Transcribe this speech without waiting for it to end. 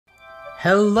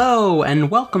Hello,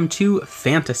 and welcome to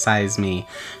Fantasize Me,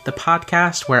 the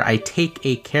podcast where I take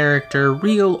a character,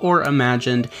 real or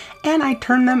imagined, and I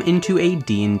turn them into a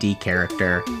D&D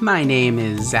character. My name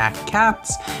is Zach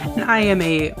Katz, and I am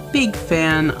a big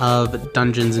fan of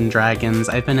Dungeons & Dragons.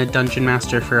 I've been a Dungeon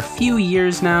Master for a few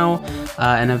years now,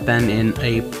 and have been in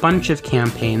a bunch of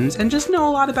campaigns, and just know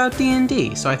a lot about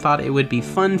D&D, so I thought it would be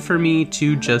fun for me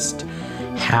to just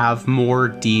have more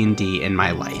D&D in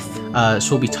my life.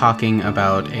 So we'll be talking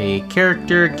about a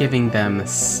character, giving them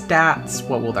stats,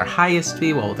 what will their highest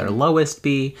be, what will their lowest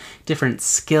be, different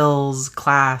skills,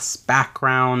 class,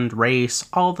 background, race,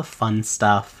 all the fun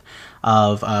stuff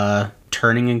of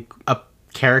turning a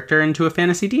character into a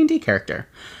fantasy D&D character.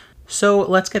 So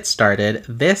let's get started.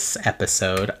 This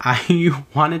episode, I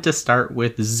wanted to start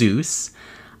with Zeus,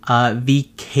 the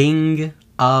king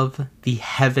of the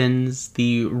heavens,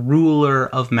 the ruler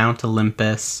of Mount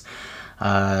Olympus,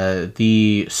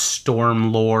 the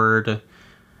Storm Lord.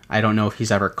 I don't know if he's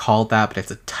ever called that, but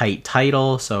it's a tight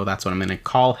title, so that's what I'm going to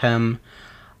call him.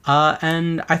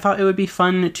 And I thought it would be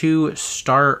fun to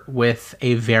start with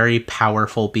a very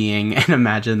powerful being and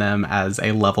imagine them as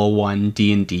a level 1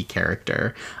 D&D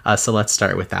character. So let's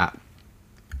start with that.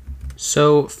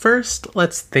 So first,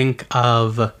 let's think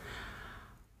of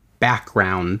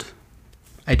background.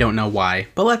 I don't know why,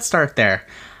 but let's start there.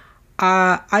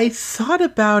 I thought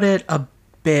about it a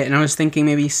bit, and I was thinking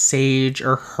maybe sage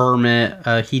or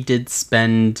hermit. He did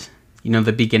spend,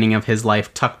 the beginning of his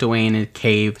life tucked away in a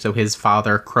cave, so his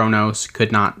father, Kronos,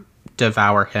 could not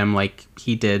devour him like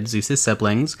he did Zeus's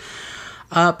siblings.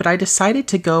 But I decided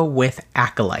to go with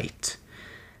acolyte,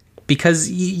 because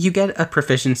you get a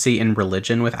proficiency in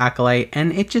religion with acolyte,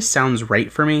 and it just sounds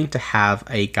right for me to have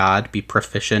a god be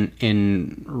proficient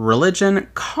in religion.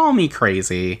 Call me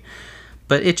crazy,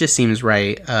 but it just seems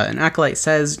right. An acolyte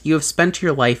says, you have spent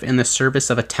your life in the service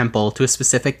of a temple to a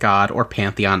specific god or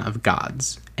pantheon of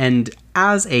gods. And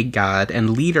as a god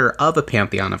and leader of a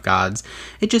pantheon of gods,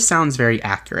 it just sounds very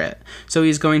accurate. So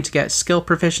he's going to get skill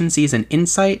proficiencies in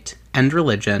insight and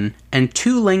religion, and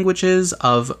 2 languages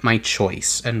of my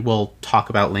choice, and we'll talk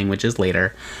about languages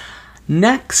later.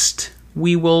 Next,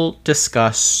 we will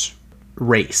discuss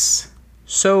race.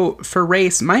 So for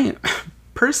race,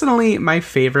 personally, my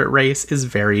favorite race is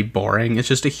very boring. It's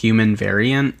just a human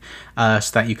variant,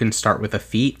 so that you can start with a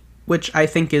feat, which I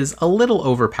think is a little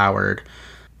overpowered,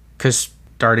 because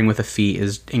starting with a feat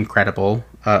is incredible.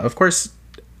 Of course,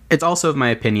 it's also of my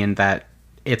opinion that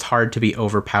it's hard to be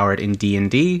overpowered in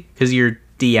D&D, because your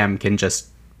DM can just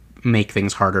make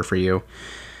things harder for you.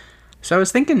 So I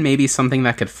was thinking maybe something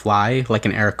that could fly, like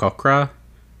an Aarakocra?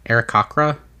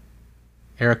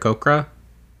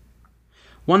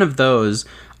 One of those,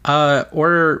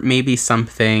 or maybe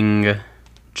something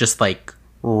just like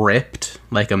ripped,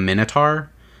 like a minotaur.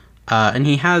 And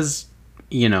he has,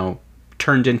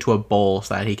 turned into a bull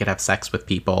so that he could have sex with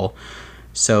people.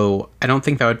 So I don't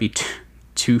think that would be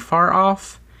too far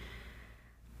off.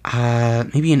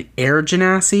 Maybe an air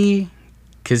genasi,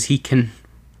 because he can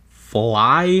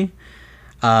fly,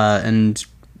 and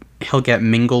he'll get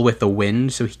mingle with the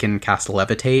wind, so he can cast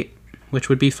levitate, which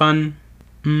would be fun.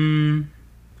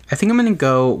 I think I'm going to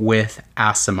go with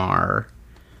Aasimar.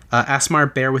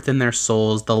 Aasimar bear within their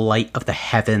souls the light of the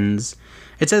heavens.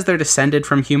 It says they're descended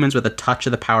from humans with a touch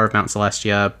of the power of Mount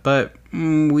Celestia, but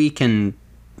we can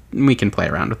play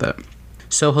around with it.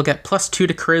 So he'll get +2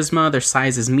 to charisma, their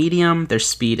size is medium, their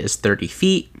speed is 30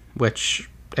 feet, which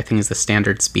I think is the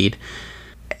standard speed,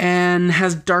 and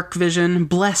has dark vision,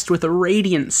 blessed with a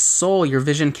radiant soul. Your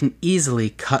vision can easily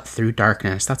cut through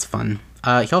darkness. That's fun.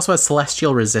 He also has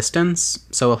celestial resistance,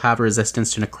 so he'll have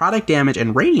resistance to necrotic damage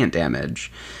and radiant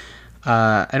damage.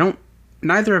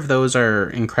 Neither of those are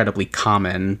incredibly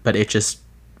common, but it just,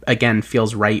 again,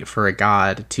 feels right for a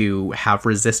god to have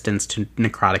resistance to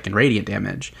necrotic and radiant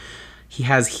damage. He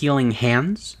has healing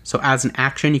hands, so as an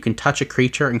action, you can touch a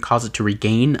creature and cause it to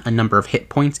regain a number of hit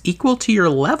points equal to your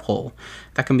level.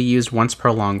 That can be used once per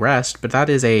long rest, but that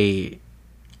is a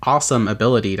awesome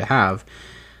ability to have.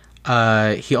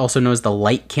 He also knows the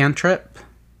light cantrip,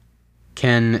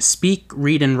 can speak,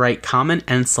 read, and write Common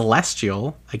and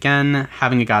Celestial. Again,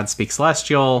 having a god speak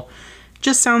Celestial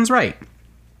just sounds right.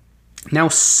 Now,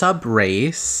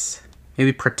 subrace.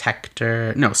 Maybe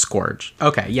Protector. No, Scourge.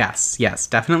 Okay, yes,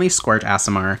 definitely Scourge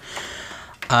Aasimar.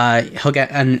 He'll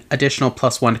get an additional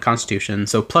 +1 to Constitution,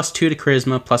 so +2 to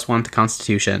Charisma, +1 to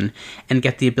Constitution, and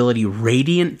get the ability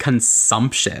Radiant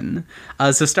Consumption.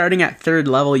 So starting at 3rd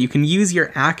level, you can use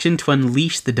your action to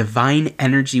unleash the divine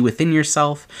energy within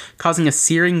yourself, causing a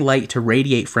searing light to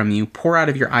radiate from you, pour out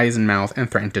of your eyes and mouth, and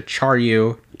threaten to char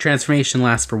you. Transformation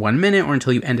lasts for 1 minute or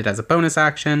until you end it as a bonus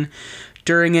action.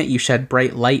 During it, you shed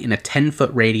bright light in a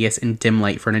 10-foot radius and dim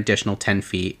light for an additional 10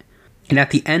 feet. And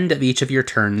at the end of each of your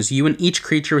turns, you and each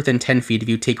creature within 10 feet of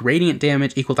you take radiant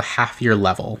damage equal to half your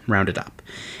level, rounded up.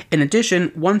 In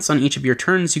addition, once on each of your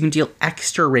turns, you can deal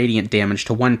extra radiant damage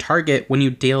to one target when you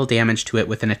deal damage to it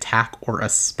with an attack or a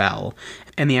spell,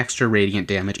 and the extra radiant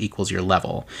damage equals your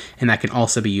level, and that can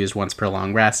also be used once per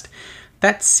long rest.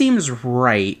 That seems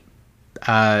right.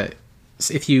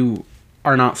 If you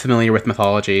are not familiar with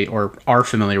mythology, or are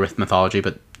familiar with mythology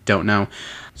but don't know.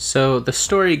 So the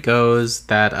story goes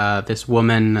that this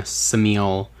woman,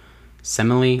 Semele,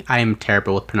 I am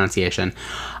terrible with pronunciation.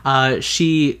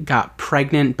 She got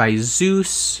pregnant by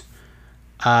Zeus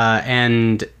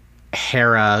and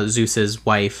Hera, Zeus's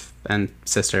wife and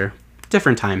sister.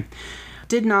 Different time.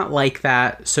 Did not like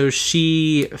that, so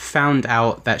she found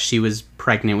out that she was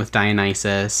pregnant with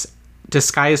Dionysus,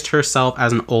 disguised herself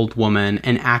as an old woman,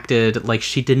 and acted like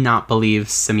she did not believe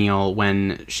Semele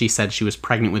when she said she was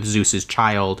pregnant with Zeus's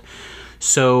child.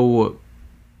 So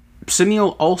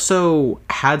Semele also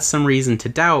had some reason to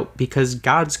doubt, because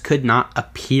gods could not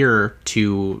appear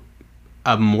to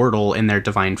a mortal in their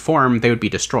divine form. They would be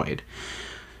destroyed.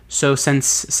 So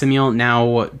since Semele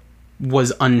now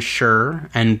was unsure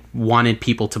and wanted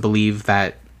people to believe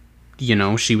that, you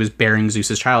know, she was bearing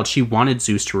Zeus's child, she wanted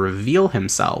Zeus to reveal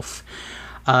himself.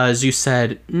 Zeus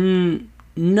said,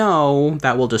 no,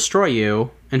 that will destroy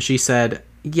you. And she said,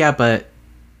 yeah, but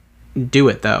do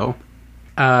it though.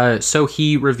 So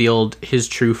he revealed his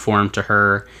true form to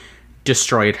her,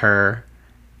 destroyed her,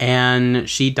 and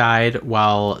she died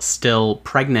while still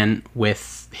pregnant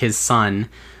with his son.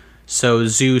 So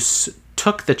Zeus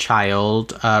took the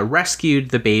child,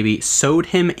 rescued the baby, sewed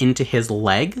him into his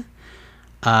leg,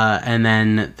 and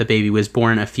then the baby was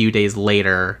born a few days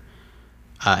later.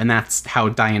 And that's how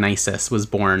Dionysus was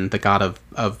born, the god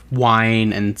of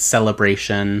wine and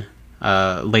celebration.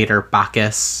 Later,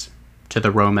 Bacchus to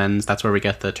the Romans. That's where we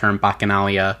get the term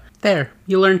Bacchanalia. There,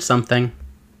 you learned something.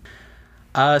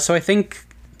 So I think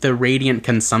the radiant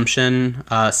consumption,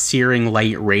 searing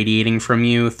light radiating from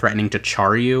you, threatening to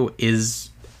char you, is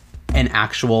an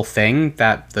actual thing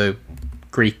that the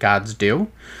Greek gods do.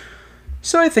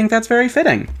 So I think that's very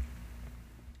fitting.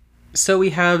 So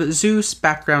we have Zeus,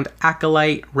 background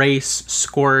Acolyte, race,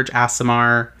 Scourge,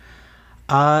 Aasimar.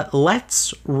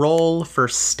 Let's roll for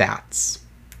stats.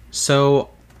 So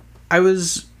I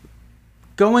was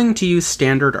going to use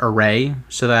standard array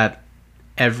so that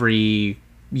every,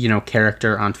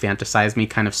 character on Fantasize Me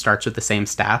kind of starts with the same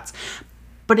stats.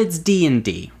 But it's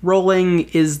D&D. Rolling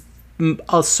is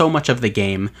so much of the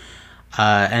game,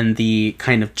 and the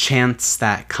kind of chance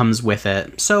that comes with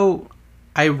it. So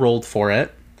I rolled for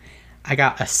it. I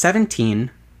got a 17,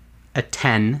 a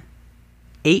 10,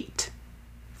 8,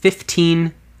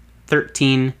 15,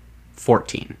 13,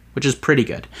 14, which is pretty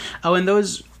good. Oh, and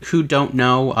those who don't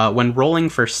know, when rolling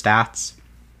for stats,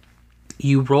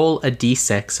 you roll a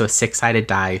d6, so a 6-sided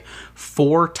die,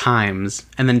 4 times,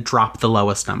 and then drop the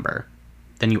lowest number.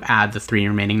 Then you add the 3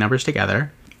 remaining numbers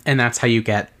together, and that's how you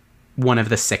get one of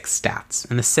the 6 stats.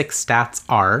 And the 6 stats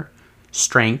are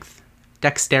Strength,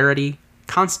 Dexterity,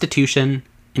 Constitution,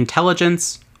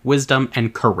 Intelligence, Wisdom,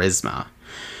 and Charisma.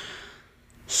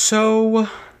 So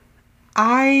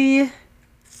I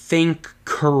think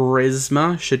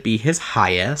Charisma should be his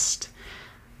highest,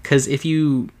 because if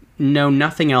you know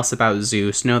nothing else about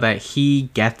Zeus, know that he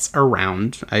gets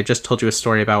around. I just told you a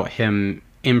story about him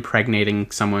impregnating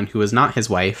someone who was not his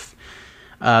wife.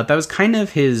 That was kind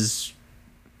of his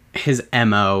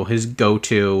MO, his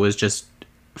go-to, was just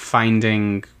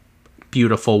finding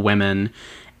beautiful women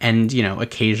and,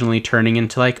 occasionally turning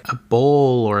into like a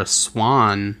bull or a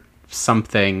swan,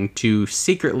 something, to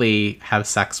secretly have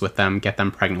sex with them, get them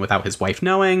pregnant without his wife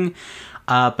knowing.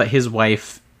 But his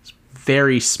wife,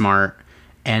 very smart,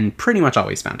 and pretty much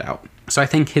always found out. So I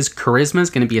think his charisma is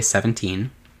going to be a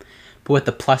 17. But with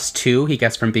the +2 he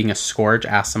gets from being a Scourge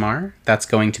Aasimar, that's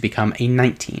going to become a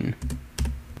 19,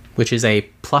 which is a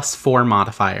 +4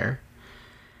 modifier.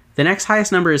 The next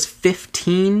highest number is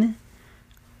 15.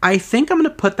 I think I'm going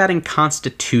to put that in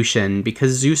Constitution,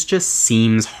 because Zeus just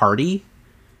seems hardy,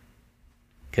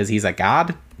 because he's a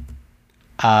god.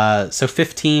 So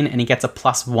 15, and he gets a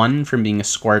 +1 from being a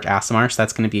Scourge Aasimar, so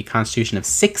that's going to be a Constitution of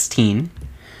 16,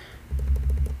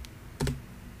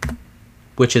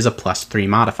 which is a +3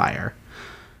 modifier.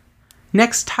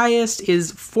 Next highest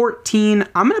is 14.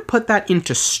 I'm going to put that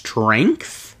into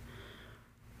Strength.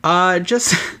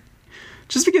 Just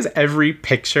because every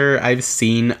picture I've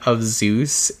seen of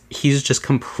Zeus, he's just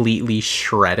completely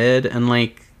shredded, and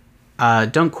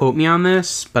don't quote me on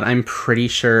this, but I'm pretty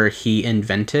sure he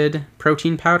invented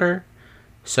protein powder.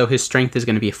 So his strength is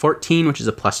going to be a 14, which is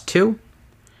a +2.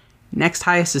 Next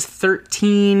highest is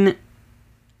 13.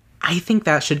 I think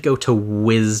that should go to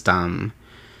wisdom.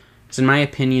 Because in my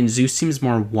opinion, Zeus seems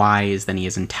more wise than he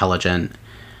is intelligent.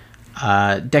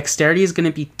 Dexterity is going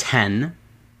to be 10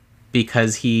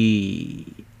 because he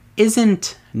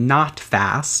isn't not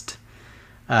fast.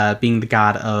 Being the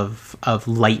god of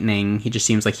lightning, he just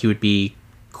seems like he would be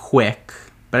quick.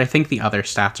 But I think the other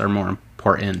stats are more important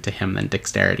to him than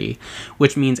dexterity,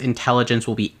 which means intelligence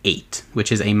will be 8,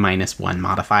 which is a -1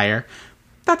 modifier.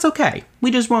 That's okay.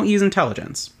 We just won't use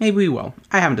intelligence. Maybe we will.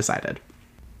 I haven't decided.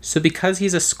 So because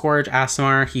he's a Scourge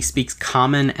Aasimar, he speaks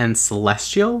Common and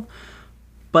Celestial,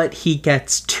 but he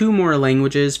gets 2 more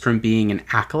languages from being an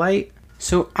Acolyte.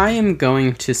 So I am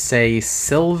going to say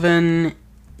Sylvan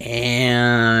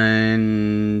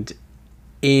and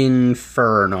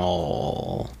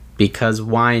Infernal, because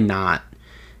why not?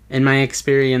 In my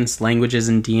experience, languages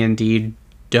in D&D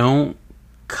don't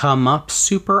come up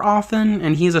super often,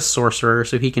 and he's a sorcerer,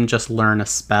 so he can just learn a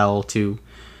spell to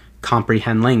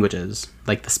comprehend languages,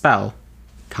 like the spell,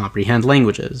 comprehend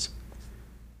languages.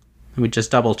 Let me just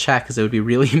double check, because it would be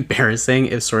really embarrassing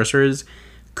if sorcerers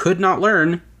could not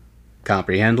learn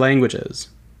comprehend languages.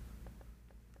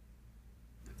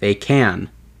 They can.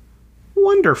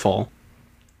 Wonderful.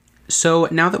 So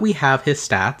now that we have his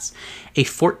stats, a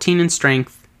 14 in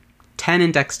strength, 10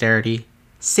 in dexterity,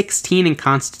 16 in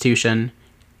constitution,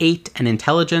 8 in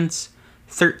intelligence,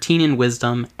 13 in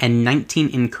wisdom, and 19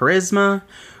 in charisma,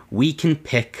 we can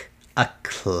pick a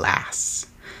class.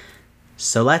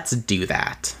 So let's do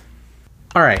that.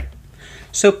 All right.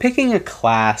 So picking a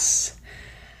class,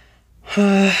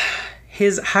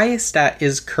 his highest stat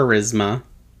is charisma,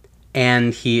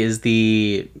 and he is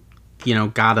the,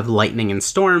 god of lightning and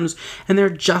storms, and there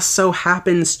just so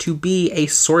happens to be a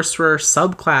sorcerer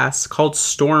subclass called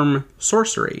Storm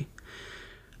Sorcery,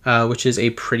 which is a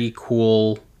pretty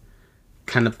cool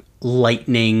kind of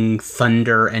lightning,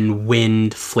 thunder, and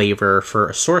wind flavor for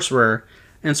a sorcerer,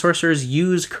 and sorcerers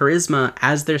use charisma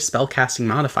as their spellcasting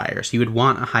modifier, so you would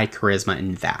want a high charisma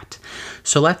in that.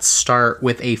 So let's start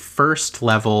with a first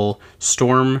level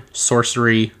Storm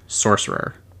Sorcery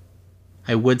Sorcerer.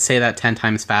 I would say that 10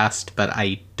 times fast, but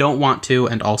I don't want to,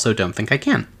 and also don't think I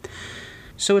can.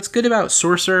 So what's good about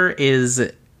Sorcerer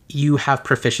is you have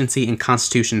proficiency in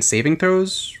Constitution saving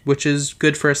throws, which is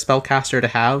good for a spellcaster to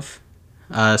have,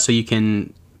 so you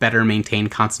can better maintain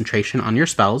concentration on your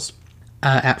spells.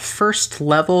 At first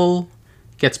level,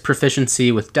 gets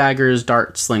proficiency with daggers,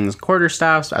 darts, slings,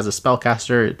 quarterstaffs. As a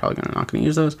spellcaster, you're probably not going to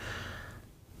use those.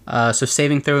 So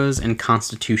saving throws in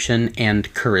Constitution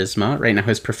and Charisma. Right now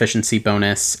his proficiency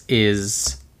bonus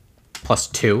is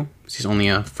 +2, because he's only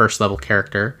a first level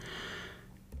character.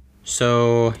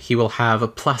 So he will have a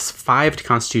 +5 to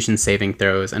Constitution saving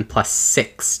throws and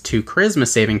 +6 to Charisma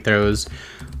saving throws,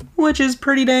 which is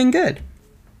pretty dang good.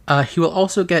 He will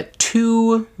also get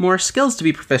 2 more skills to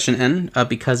be proficient in,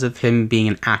 because of him being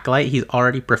an Acolyte. He's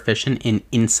already proficient in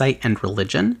Insight and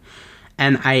Religion.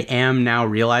 And I am now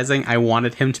realizing I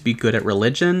wanted him to be good at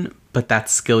religion, but that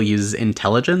skill uses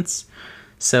intelligence.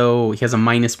 So he has a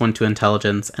 -1 to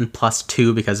intelligence and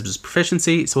 +2 because of his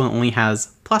proficiency, so he only has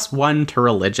 +1 to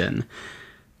religion.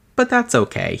 But that's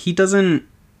okay. He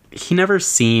never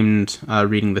seemed,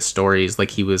 reading the stories,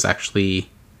 like he was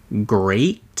actually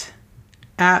great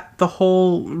at the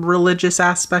whole religious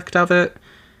aspect of it.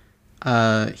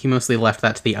 He mostly left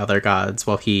that to the other gods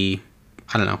while he,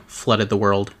 flooded the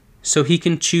world. So he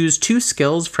can choose 2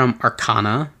 skills from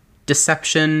Arcana,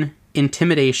 Deception,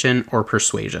 Intimidation, or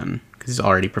Persuasion, because he's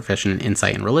already proficient in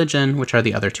Insight and Religion, which are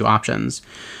the other 2 options.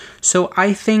 So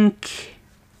I think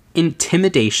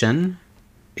Intimidation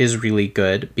is really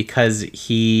good because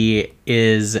he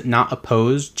is not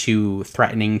opposed to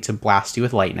threatening to blast you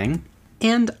with lightning.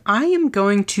 And I am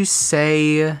going to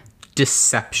say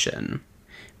Deception,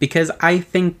 because I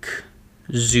think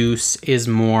Zeus is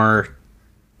more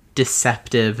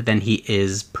deceptive than he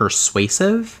is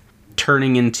persuasive,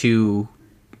 turning into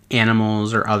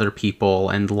animals or other people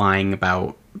and lying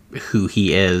about who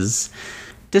he is.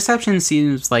 Deception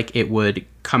seems like it would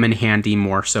come in handy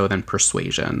more so than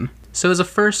persuasion. So as a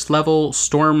first level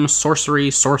Storm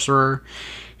Sorcery Sorcerer,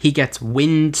 he gets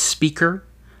Wind Speaker.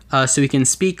 So he can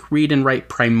speak, read, and write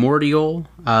Primordial.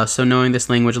 So knowing this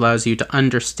language allows you to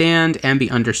understand and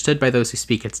be understood by those who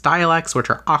speak its dialects, which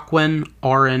are Aquan,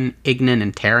 Auran, Ignan,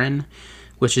 and Terran,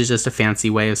 which is just a fancy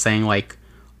way of saying, like,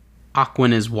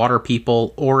 Aquan is water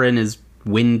people, Auran is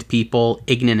wind people,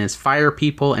 Ignan is fire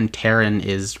people, and Terran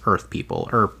is earth people,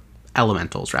 or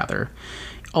elementals, rather.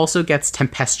 Also gets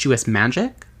Tempestuous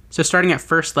Magic. So starting at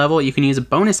first level, you can use a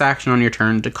bonus action on your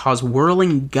turn to cause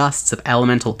whirling gusts of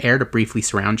elemental air to briefly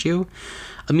surround you,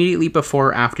 immediately before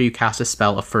or after you cast a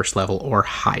spell of first level or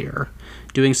higher.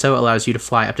 Doing so allows you to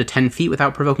fly up to 10 feet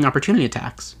without provoking opportunity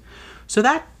attacks. So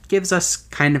that gives us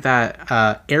kind of that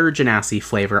air genasi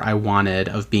flavor I wanted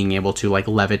of being able to like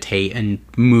levitate and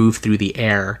move through the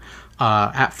air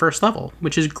at first level,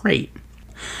 which is great.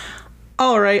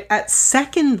 All right, at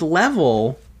second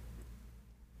level,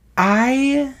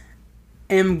 I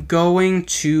am going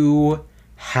to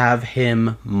have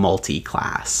him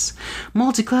multi-class.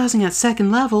 Multi-classing at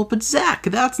second level, but Zach,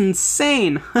 that's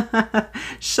insane.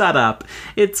 Shut up.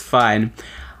 It's fine.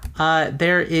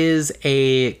 There is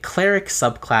a cleric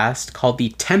subclass called the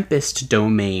Tempest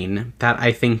Domain that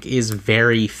I think is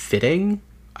very fitting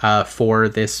for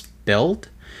this build.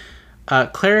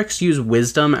 Clerics use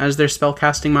Wisdom as their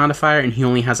spellcasting modifier, and he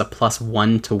only has a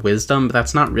 +1 to Wisdom, but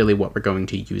that's not really what we're going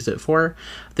to use it for.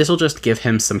 This will just give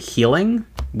him some healing,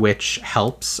 which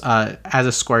helps. As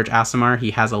a Scourge Aasimar,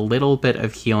 he has a little bit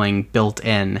of healing built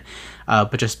in,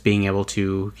 but just being able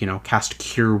to, cast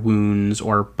Cure Wounds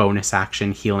or bonus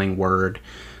action Healing Word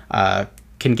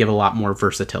can give a lot more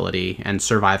versatility and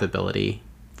survivability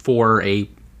for a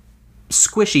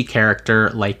squishy character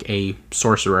like a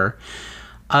Sorcerer.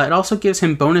 It also gives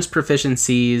him bonus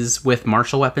proficiencies with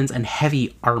martial weapons and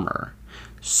heavy armor.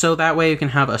 So that way you can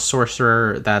have a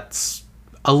sorcerer that's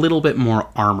a little bit more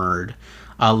armored,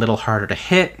 a little harder to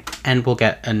hit, and will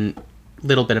get a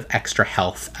little bit of extra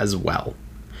health as well.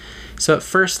 So at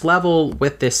first level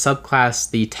with this subclass,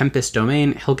 the Tempest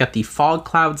Domain, he'll get the Fog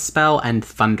Cloud spell and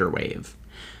Thunder Wave.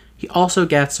 He also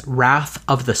gets Wrath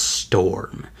of the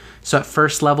Storm. So at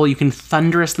first level, you can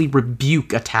thunderously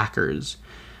rebuke attackers.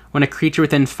 When a creature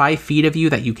within 5 feet of you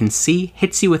that you can see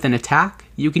hits you with an attack,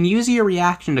 you can use your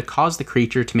reaction to cause the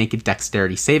creature to make a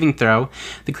dexterity saving throw.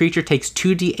 The creature takes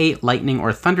 2d8 lightning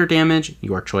or thunder damage,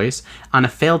 your choice, on a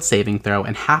failed saving throw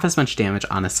and half as much damage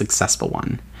on a successful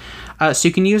one. So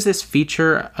you can use this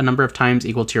feature a number of times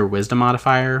equal to your Wisdom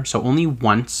modifier, so only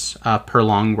once per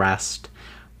long rest.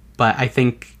 But I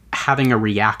think having a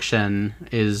reaction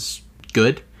is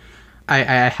good. I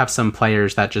have some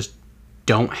players that just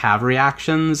don't have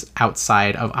reactions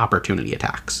outside of opportunity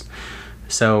attacks.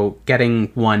 So getting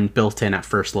one built in at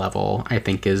first level, I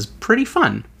think, is pretty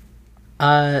fun.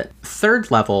 Third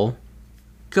level,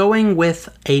 going with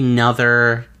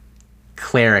another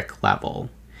cleric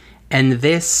level. And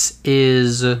this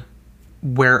is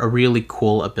where a really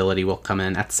cool ability will come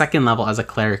in. At second level as a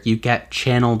cleric, you get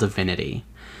Channel Divinity.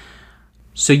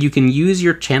 So you can use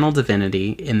your Channel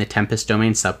Divinity in the Tempest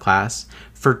Domain subclass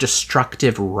for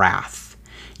Destructive Wrath.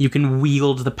 You can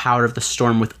wield the power of the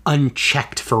storm with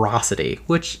unchecked ferocity,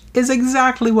 which is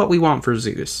exactly what we want for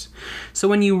Zeus. So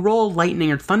when you roll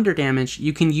lightning or thunder damage,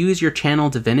 you can use your Channel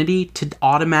Divinity to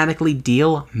automatically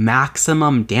deal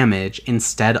maximum damage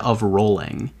instead of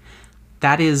rolling.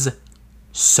 That is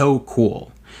so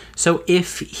cool. So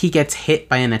if he gets hit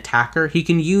by an attacker, he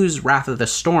can use Wrath of the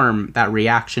Storm, that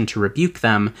reaction to rebuke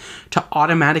them, to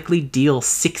automatically deal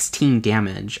 16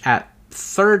 damage. At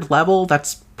third level,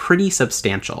 that's pretty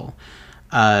substantial.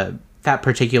 That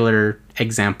particular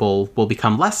example will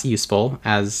become less useful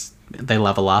as they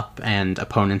level up and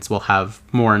opponents will have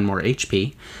more and more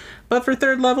HP. But for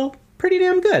third level, pretty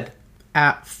damn good.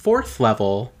 At fourth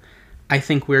level, I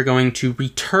think we're going to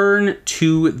return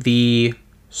to the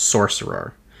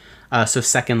Sorcerer. So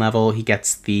second level, he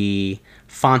gets the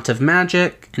Font of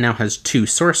Magic and now has 2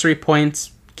 sorcery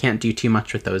points. Can't do too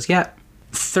much with those yet.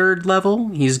 Third level,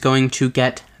 he's going to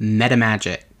get Meta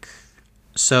Magic.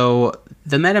 So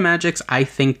the meta magics I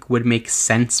think would make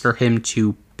sense for him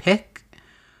to pick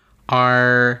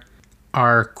are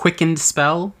our Quickened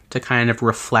spell to kind of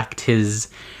reflect his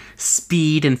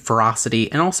speed and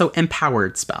ferocity, and also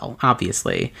Empowered spell,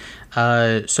 obviously.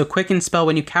 So Quickened spell,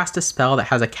 when you cast a spell that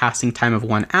has a casting time of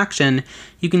 1 action,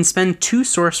 you can spend 2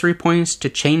 sorcery points to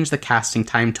change the casting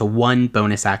time to 1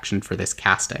 bonus action for this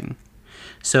casting.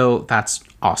 So that's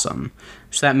awesome.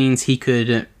 So that means he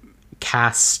could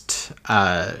cast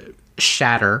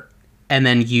Shatter and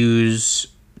then use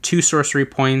 2 sorcery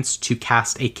points to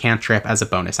cast a cantrip as a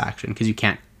bonus action, because you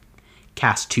can't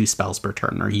cast 2 spells per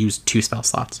turn or use 2 spell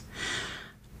slots.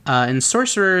 And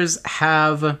sorcerers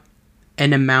have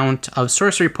an amount of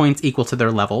sorcery points equal to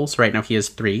their levels. Right now he has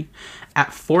 3. At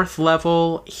 4th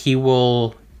level, he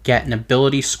will get an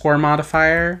ability score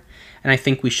modifier, and I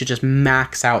think we should just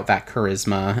max out that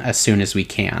charisma as soon as we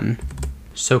can.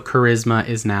 So charisma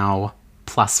is now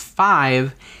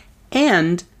 +5,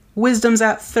 and wisdom's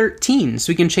at 13.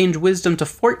 So we can change wisdom to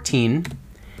 14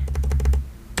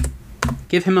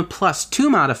 give him a +2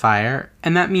 modifier,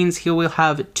 and that means he will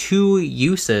have 2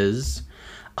 uses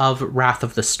of Wrath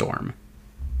of the Storm.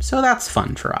 So that's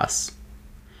fun for us.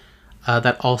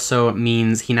 That also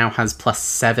means he now has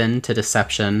 +7 to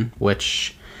Deception,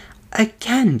 which,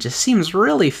 again, just seems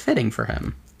really fitting for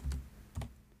him.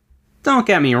 Don't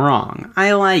get me wrong,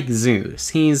 I like Zeus.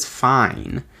 He's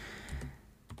fine.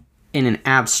 In an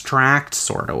abstract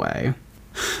sort of way.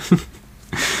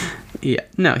 Yeah,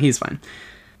 no, he's fine.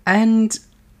 And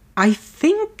I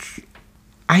think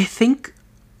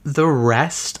the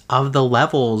rest of the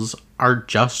levels are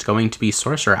just going to be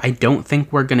Sorcerer. I don't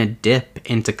think we're going to dip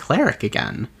into Cleric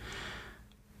again.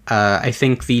 I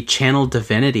think the Channel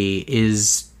Divinity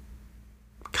is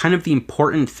kind of the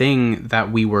important thing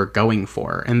that we were going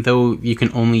for. And though you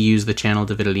can only use the Channel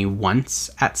Divinity once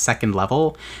at 2nd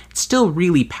level, it's still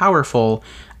really powerful.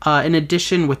 In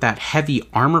addition, with that heavy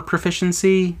armor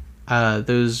proficiency,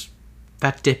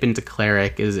 that dip into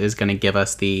Cleric is going to give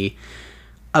us the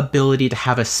ability to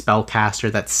have a spellcaster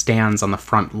that stands on the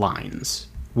front lines,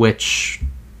 which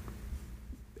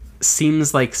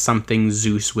seems like something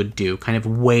Zeus would do, kind of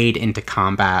wade into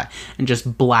combat and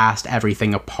just blast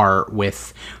everything apart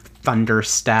with Thunder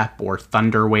Step or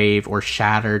Thunder Wave or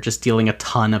Shatter, just dealing a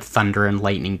ton of thunder and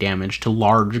lightning damage to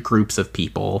large groups of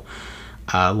people.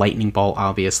 Lightning Bolt,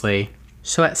 obviously.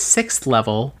 So at 6th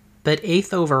level, but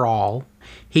 8th overall,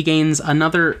 he gains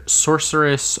another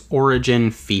Sorceress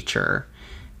Origin feature,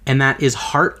 and that is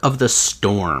Heart of the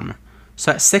Storm.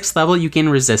 So at 6th level, you gain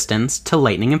resistance to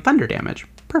lightning and thunder damage.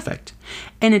 Perfect.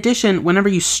 In addition, whenever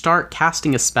you start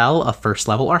casting a spell of 1st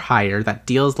level or higher that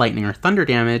deals lightning or thunder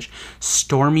damage,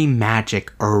 stormy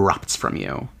magic erupts from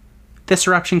you. This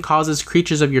eruption causes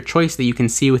creatures of your choice that you can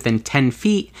see within 10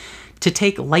 feet to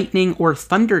take lightning or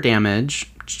thunder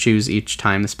damage, choose each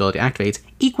time this ability activates,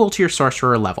 equal to your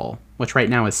sorcerer level, which right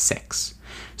now is 6.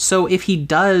 So if he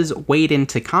does wade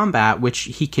into combat, which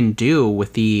he can do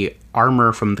with the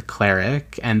armor from the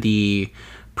cleric and the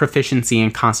proficiency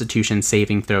and constitution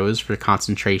saving throws for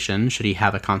concentration, should he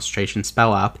have a concentration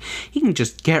spell up, he can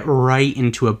just get right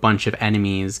into a bunch of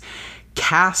enemies,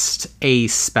 cast a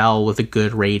spell with a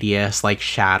good radius like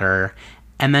Shatter,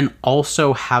 and then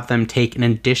also have them take an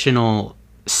additional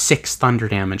 6 thunder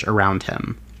damage around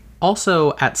him.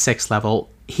 Also at 6th level,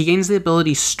 he gains the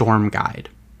ability Storm Guide.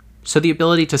 So the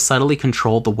ability to subtly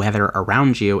control the weather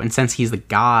around you, and since he's the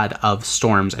god of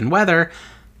storms and weather,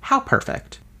 how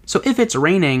perfect. So if it's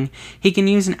raining, he can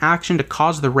use an action to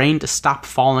cause the rain to stop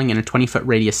falling in a 20-foot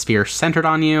radius sphere centered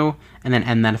on you, and then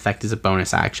end that effect as a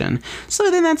bonus action. So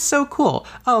then that's so cool.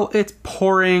 Oh, it's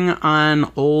pouring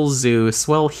on old Zeus.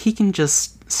 Well, he can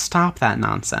just stop that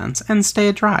nonsense and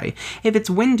stay dry. If it's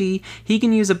windy, he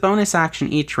can use a bonus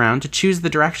action each round to choose the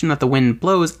direction that the wind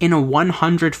blows in a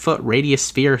 100-foot radius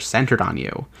sphere centered on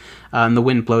you. And the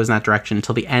wind blows in that direction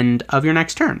until the end of your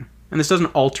next turn. And this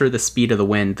doesn't alter the speed of the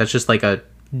wind. That's just like a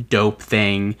dope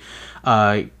thing.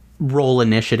 Roll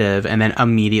initiative, and then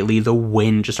immediately the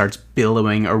wind just starts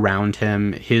billowing around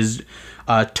him, his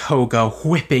toga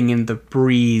whipping in the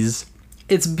breeze.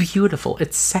 It's beautiful,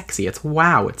 it's sexy, it's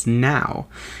wow, it's now.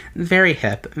 Very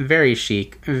hip, very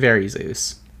chic, very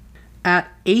Zeus. At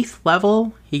 8th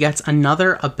level, he gets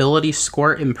another ability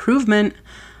score improvement,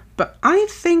 but I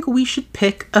think we should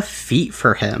pick a feat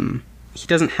for him. He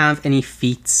doesn't have any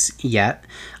feats yet,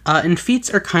 and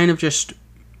feats are kind of just,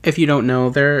 if you don't know,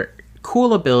 they're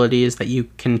cool abilities that you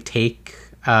can take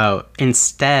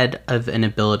instead of an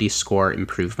ability score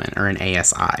improvement or an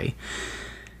ASI.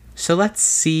 So let's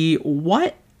see,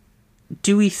 what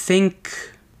do we think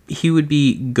he would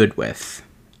be good with?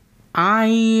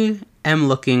 I am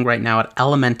looking right now at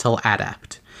Elemental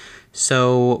Adept.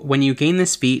 So when you gain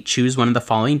this feat, choose one of the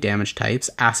following damage types: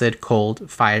 acid, cold,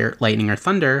 fire, lightning, or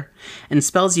thunder, and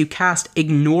spells you cast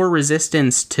ignore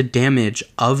resistance to damage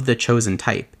of the chosen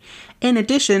type. In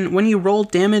addition, when you roll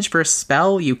damage for a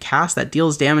spell you cast that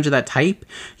deals damage of that type,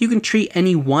 you can treat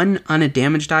any 1 on a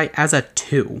damage die as a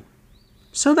 2.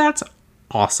 So that's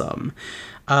awesome.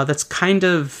 That's kind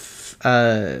of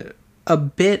a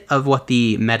bit of what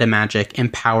the Metamagic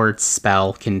Empowered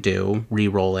Spell can do,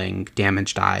 re-rolling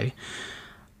damage die.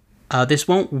 This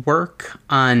won't work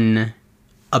on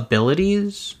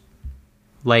abilities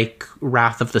like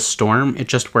Wrath of the Storm. It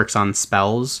just works on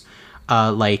spells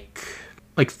like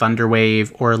Thunder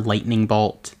Wave or Lightning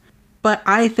Bolt. But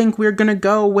I think we're going to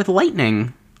go with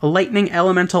Lightning, a Lightning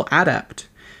Elemental Adept.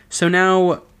 So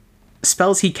now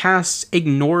spells he casts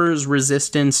ignores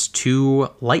resistance to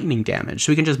lightning damage,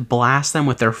 so we can just blast them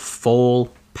with their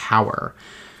full power.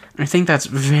 And I think that's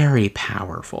very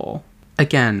powerful.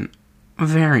 Again,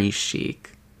 very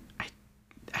chic.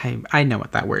 I know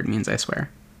what that word means, I swear.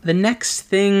 The next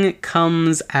thing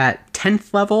comes at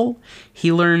 10th level.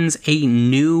 He learns a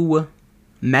new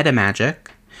meta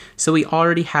magic. So we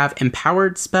already have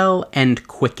Empowered Spell and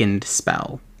Quickened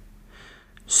Spell.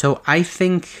 So I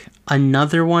think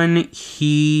another one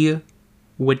he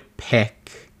would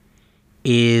pick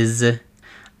is,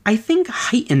 I think,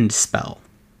 Heightened Spell.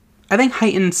 I think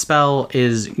Heightened Spell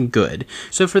is good.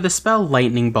 So for the spell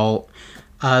Lightning Bolt,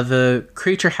 the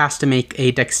creature has to make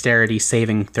a dexterity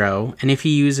saving throw, and if he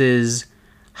uses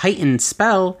Heightened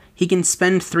Spell, he can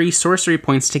spend 3 sorcery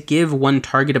points to give one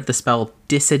target of the spell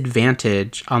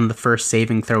disadvantage on the first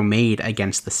saving throw made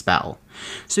against the spell.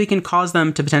 So he can cause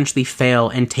them to potentially fail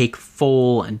and take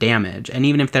full damage, and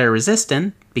even if they're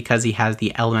resistant, because he has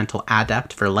the Elemental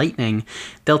Adept for lightning,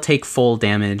 they'll take full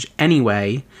damage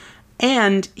anyway.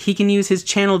 And he can use his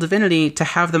Channel Divinity to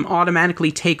have them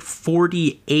automatically take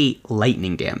 48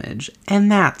 lightning damage.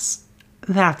 And that's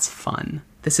fun.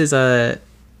 This is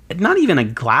not even a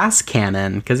glass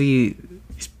cannon, because he's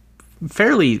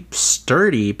fairly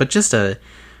sturdy, but just a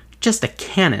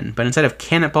cannon. But instead of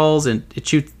cannonballs, it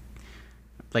shoots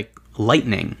like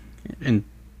lightning. And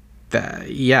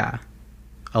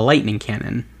a lightning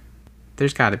cannon.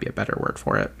 There's got to be a better word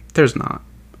for it. There's not.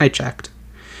 I checked.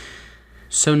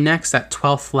 So next at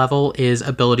 12th level is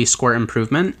Ability Score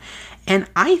Improvement, and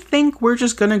I think we're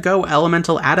just going to go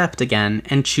Elemental Adept again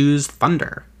and choose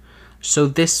Thunder. So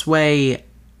this way,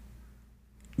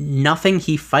 nothing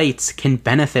he fights can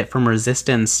benefit from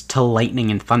resistance to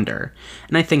lightning and thunder.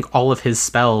 And I think all of his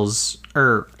spells,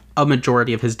 or a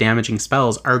majority of his damaging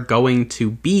spells, are going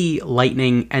to be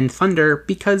lightning and thunder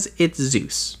because it's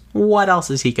Zeus. What else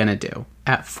is he going to do?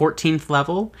 At 14th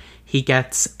level, he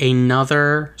gets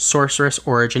another Sorceress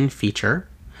Origin feature,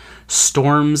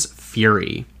 Storm's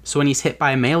Fury. So when he's hit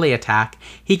by a melee attack,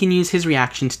 he can use his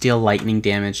reaction to deal lightning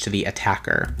damage to the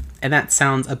attacker. And that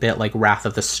sounds a bit like Wrath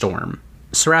of the Storm.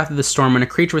 So Wrath of the Storm, when a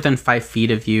creature within 5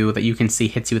 feet of you that you can see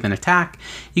hits you with an attack,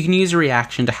 you can use a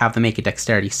reaction to have them make a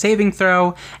dexterity saving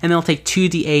throw, and they'll take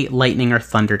 2d8 lightning or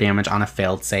thunder damage on a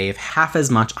failed save, half as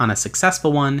much on a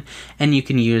successful one, and you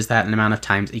can use that an amount of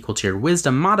times equal to your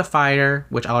wisdom modifier,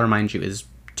 which I'll remind you is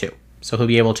 2. So he'll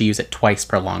be able to use it twice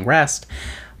per long rest.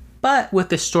 But with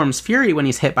the Storm's Fury, when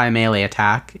he's hit by a melee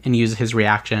attack and uses his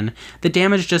reaction, the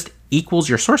damage just equals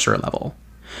your sorcerer level.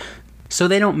 So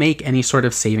they don't make any sort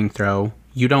of saving throw.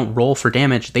 You don't roll for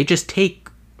damage. They just take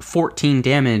 14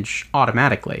 damage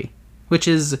automatically, which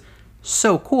is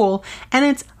so cool. And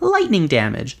it's lightning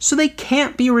damage, so they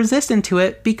can't be resistant to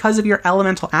it because of your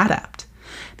Elemental Adept.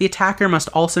 The attacker must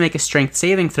also make a strength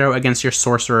saving throw against your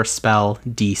sorcerer spell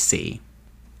DC.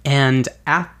 And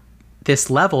at this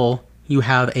level, you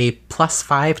have a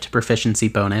 +5 to proficiency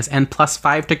bonus and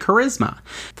 +5 to charisma.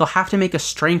 They'll have to make a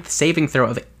strength saving throw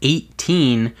of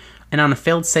 18, and on a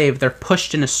failed save, they're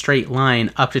pushed in a straight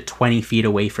line up to 20 feet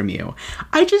away from you.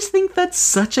 I just think that's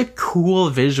such a cool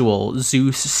visual.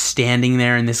 Zeus standing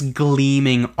there in this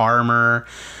gleaming armor.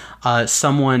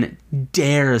 Someone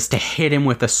dares to hit him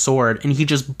with a sword, and he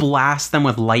just blasts them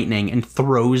with lightning and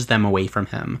throws them away from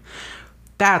him.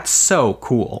 That's so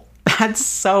cool. That's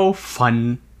so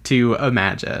fun to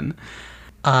imagine.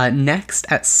 Next,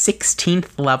 at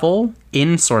 16th level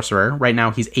in Sorcerer, right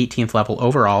now he's 18th level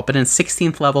overall, but in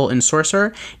 16th level in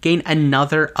Sorcerer, gain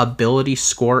another ability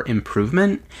score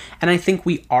improvement. And I think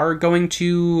we are going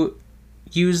to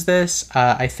use this.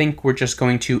 I think we're just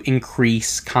going to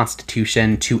increase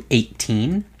Constitution to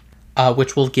 18,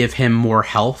 which will give him more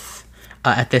health.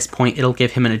 At this point, it'll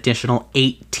give him an additional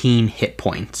 18 hit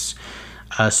points.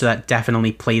 So that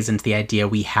definitely plays into the idea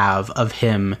we have of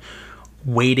him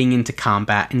wading into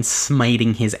combat and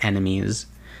smiting his enemies.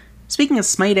 Speaking of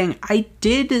smiting, I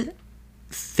did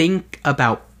think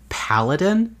about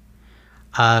Paladin,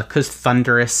 because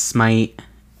Thunderous Smite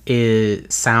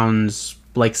sounds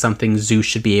like something Zeus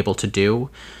should be able to do,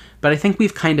 but I think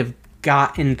we've kind of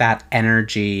gotten that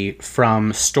energy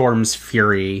from Storm's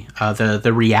Fury,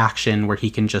 the reaction where he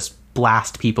can just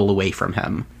blast people away from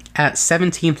him. At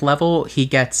 17th level, he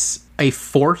gets a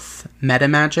 4th meta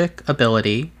magic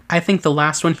ability. I think the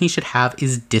last one he should have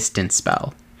is Distance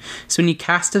Spell. So when you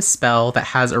cast a spell that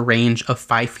has a range of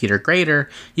 5 feet or greater,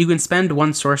 you can spend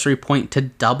 1 sorcery point to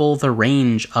double the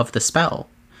range of the spell.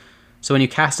 So when you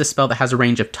cast a spell that has a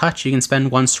range of touch, you can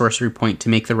spend 1 sorcery point to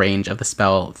make the range of the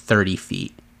spell 30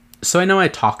 feet. So I know I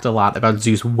talked a lot about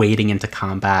Zeus wading into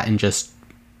combat and just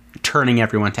turning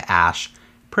everyone to ash.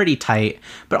 Pretty tight.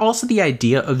 But also the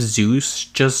idea of Zeus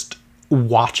just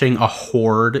watching a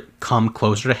horde come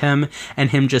closer to him and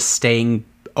him just staying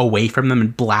away from them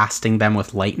and blasting them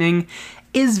with lightning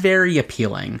is very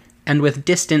appealing. And with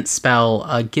Distance Spell,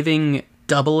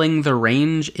 doubling the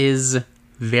range is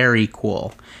very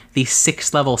cool. The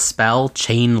 6th level spell,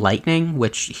 Chain Lightning,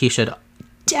 which he should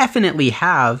definitely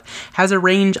have, has a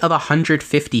range of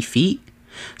 150 feet.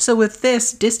 So with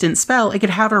this distant spell, it could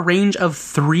have a range of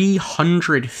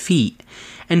 300 feet.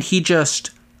 And he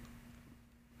just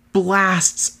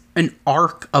blasts an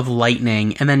arc of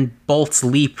lightning and then bolts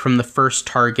leap from the first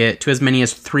target to as many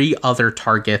as 3 other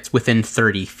targets within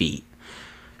 30 feet.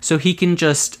 So he can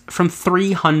just, from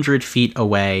 300 feet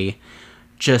away,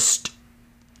 just,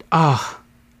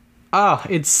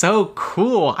 it's so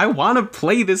cool. I want to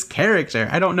play this character.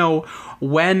 I don't know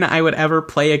when I would ever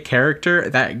play a character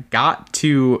that got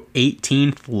to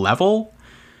 18th level,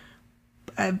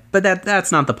 but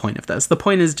that's not the point of this. The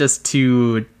point is just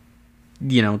to,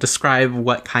 describe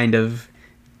what kind of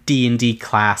D&D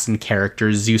class and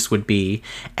character Zeus would be,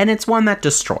 and it's one that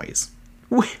destroys,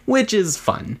 which is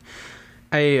fun.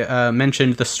 I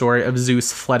mentioned the story of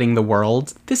Zeus flooding the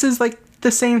world. This is like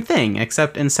the same thing,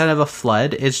 except instead of a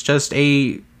flood, it's just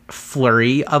a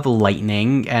flurry of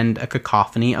lightning and a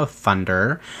cacophony of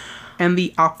thunder, and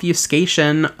the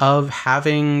obfuscation of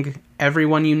having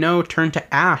everyone you know turn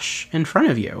to ash in front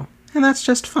of you. And that's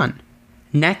just fun.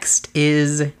 Next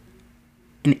is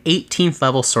an 18th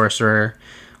level sorcerer,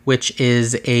 which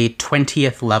is a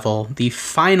 20th level, the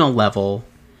final level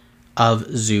of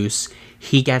Zeus.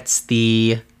 He gets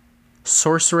the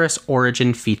Sorceress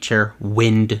Origin feature,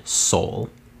 Wind Soul,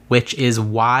 which is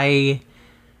why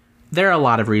there are a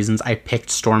lot of reasons I picked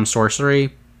Storm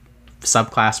Sorcery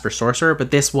subclass for Sorcerer,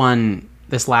 but this last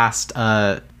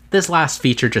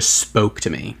feature just spoke to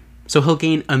me. So he'll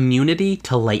gain immunity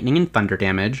to lightning and thunder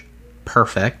damage.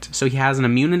 Perfect. So he has an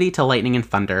immunity to lightning and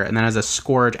thunder, and then as a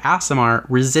Scourge Aasimar,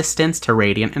 resistance to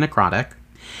radiant and necrotic.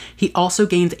 He also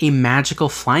gains a magical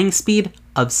flying speed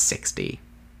of 60.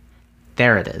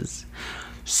 There it is.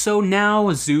 So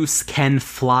now Zeus can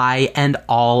fly and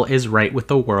all is right with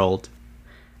the world.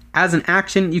 As an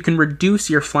action, you can reduce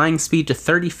your flying speed to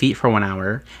 30 feet for 1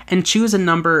 hour, and choose a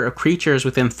number of creatures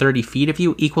within 30 feet of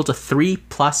you equal to 3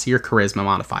 plus your charisma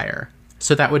modifier.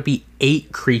 So that would be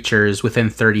 8 creatures within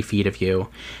 30 feet of you,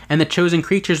 and the chosen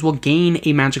creatures will gain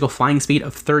a magical flying speed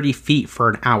of 30 feet for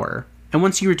an hour. And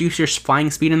once you reduce your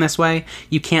flying speed in this way,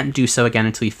 you can't do so again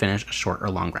until you finish a short or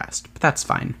long rest. But that's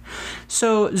fine.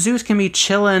 So Zeus can be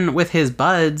chilling with his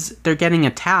buds, they're getting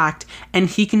attacked, and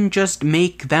he can just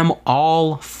make them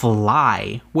all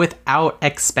fly without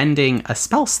expending a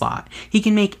spell slot. He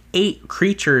can make 8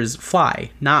 creatures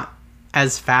fly, not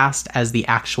as fast as the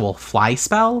actual fly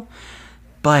spell,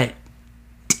 but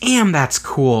damn, that's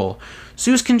cool.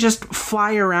 Zeus can just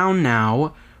fly around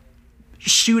now,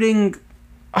 shooting...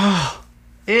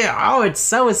 it's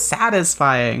so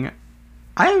satisfying.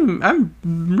 I'm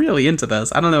really into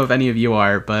this. I don't know if any of you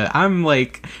are, but I'm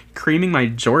like creaming my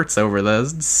jorts over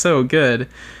this. It's so good.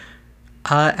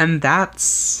 And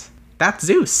that's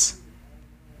Zeus.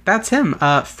 That's him.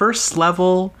 First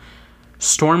level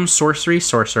Storm Sorcery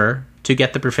Sorcerer to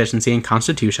get the proficiency in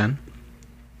Constitution.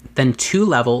 Then 2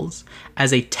 levels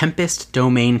as a Tempest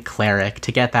Domain Cleric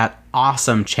to get that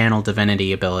awesome Channel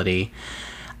Divinity ability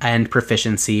and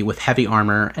proficiency with heavy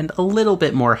armor and a little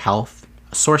bit more health.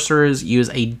 Sorcerers use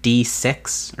a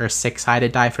D6 or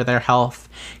 6-sided die for their health.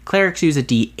 Clerics use a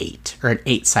D8 or an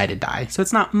 8-sided die. So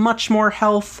it's not much more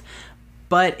health,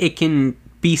 but it can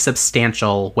be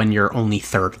substantial when you're only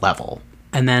 3rd level.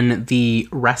 And then the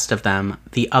rest of them,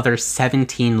 the other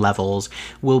 17 levels,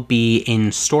 will be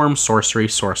in Storm Sorcery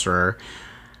Sorcerer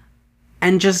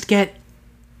and just get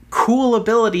cool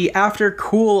ability after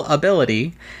cool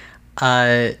ability.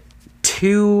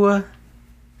 2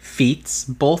 feats,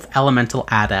 both elemental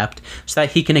adept, so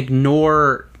that he can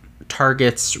ignore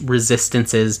targets'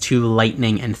 resistances to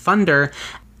lightning and thunder,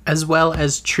 as well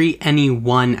as treat any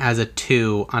one as a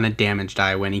 2 on a damage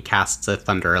die when he casts a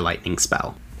thunder or lightning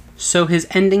spell. So his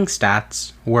ending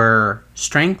stats were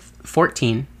Strength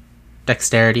 14,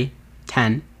 Dexterity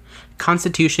 10,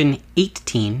 Constitution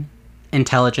 18,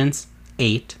 Intelligence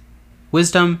 8,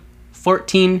 Wisdom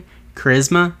 14,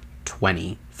 Charisma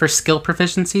 20. For skill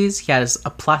proficiencies, he has a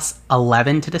plus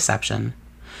 11 to Deception,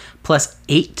 plus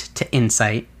 8 to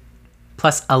Insight,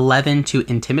 plus 11 to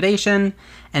Intimidation,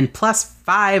 and plus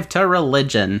 5 to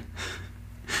Religion.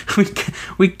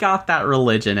 we got that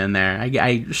religion in there.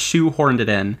 I shoehorned it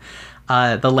in.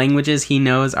 The languages he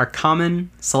knows are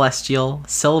Common, Celestial,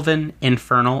 Sylvan,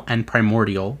 Infernal, and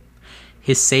Primordial.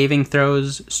 His saving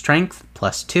throws, Strength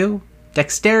plus 2,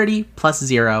 Dexterity plus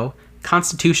 0,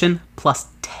 Constitution plus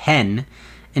 10,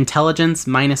 Intelligence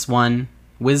minus 1,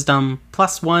 Wisdom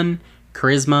plus 1,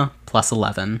 Charisma plus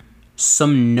 11.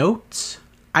 Some notes.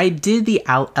 I did the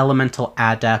Elemental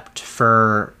Adept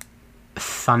for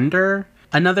Thunder,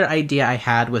 Another idea I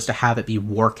had was to have it be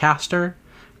Warcaster.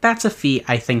 That's a feat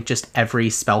I think just every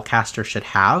spellcaster should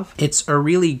have. It's a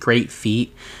really great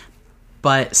feat,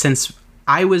 but since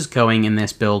I was going in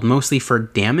this build mostly for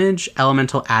damage,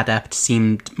 Elemental Adept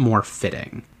seemed more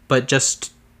fitting. But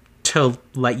just to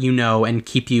let you know and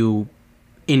keep you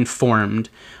informed,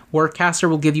 Warcaster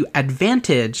will give you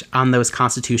advantage on those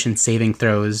Constitution saving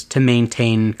throws to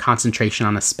maintain concentration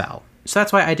on a spell. So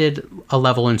that's why I did a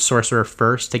level in Sorcerer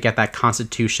first to get that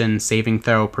Constitution saving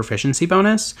throw proficiency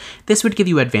bonus. This would give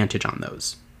you advantage on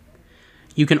those.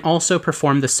 You can also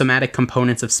perform the somatic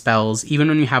components of spells even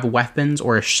when you have weapons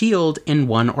or a shield in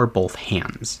one or both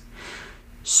hands.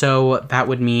 So that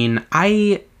would mean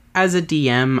I, as a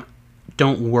DM,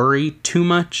 don't worry too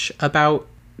much about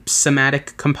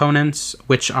somatic components,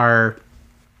 which are,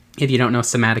 if you don't know,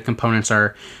 somatic components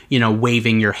are,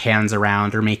 waving your hands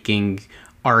around or making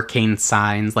arcane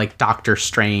signs like Doctor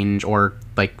Strange or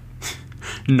like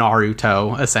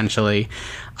Naruto, essentially.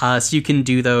 So you can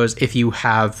do those if you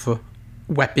have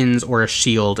weapons or a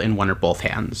shield in one or both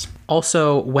hands.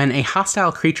 Also, when a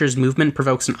hostile creature's movement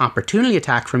provokes an opportunity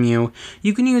attack from you,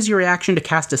 you can use your reaction to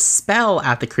cast a spell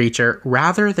at the creature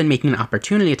rather than making an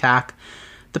opportunity attack.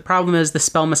 The problem is the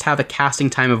spell must have a casting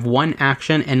time of 1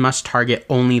 action and must target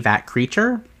only that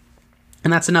creature.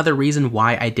 And that's another reason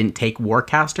why I didn't take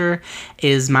Warcaster,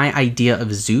 is my idea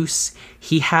of Zeus.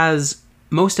 He has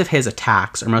most of his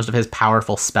attacks, or most of his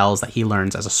powerful spells that he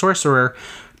learns as a sorcerer,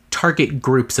 target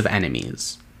groups of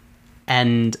enemies.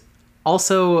 And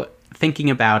also,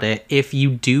 thinking about it, if you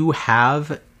do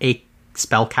have a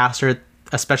spellcaster,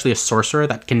 especially a sorcerer,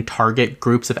 that can target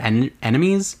groups of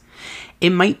enemies,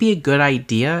 it might be a good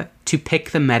idea to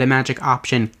pick the metamagic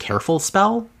option Careful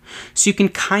Spell, so you can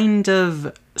kind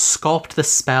of sculpt the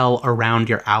spell around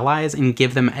your allies and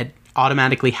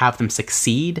automatically have them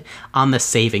succeed on the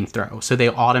saving throw. So they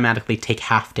automatically take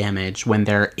half damage when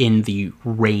they're in the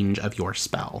range of your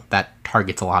spell that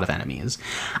targets a lot of enemies.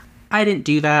 I didn't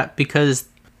do that because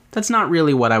that's not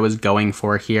really what I was going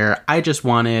for here. I just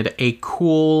wanted a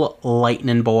cool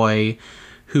lightning boy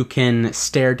who can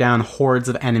stare down hordes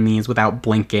of enemies without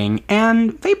blinking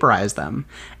and vaporize them.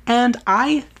 And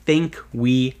I think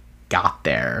we got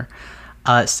there.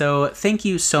 So thank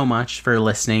you so much for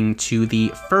listening to the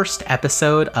first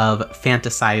episode of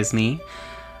Fantasize Me.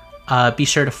 Be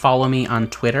sure to follow me on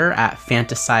Twitter at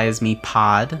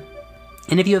FantasizeMePod.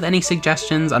 And if you have any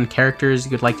suggestions on characters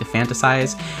you would like to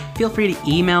fantasize, feel free to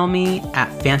email me at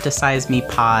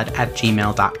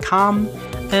fantasizemepod@gmail.com.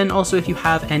 And also, if you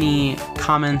have any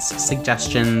comments,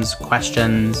 suggestions,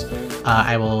 questions,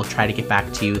 I will try to get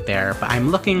back to you there. But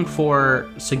I'm looking for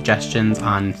suggestions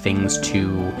on things to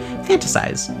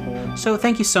fantasize. So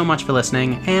thank you so much for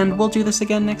listening, and we'll do this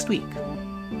again next week.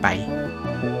 Bye.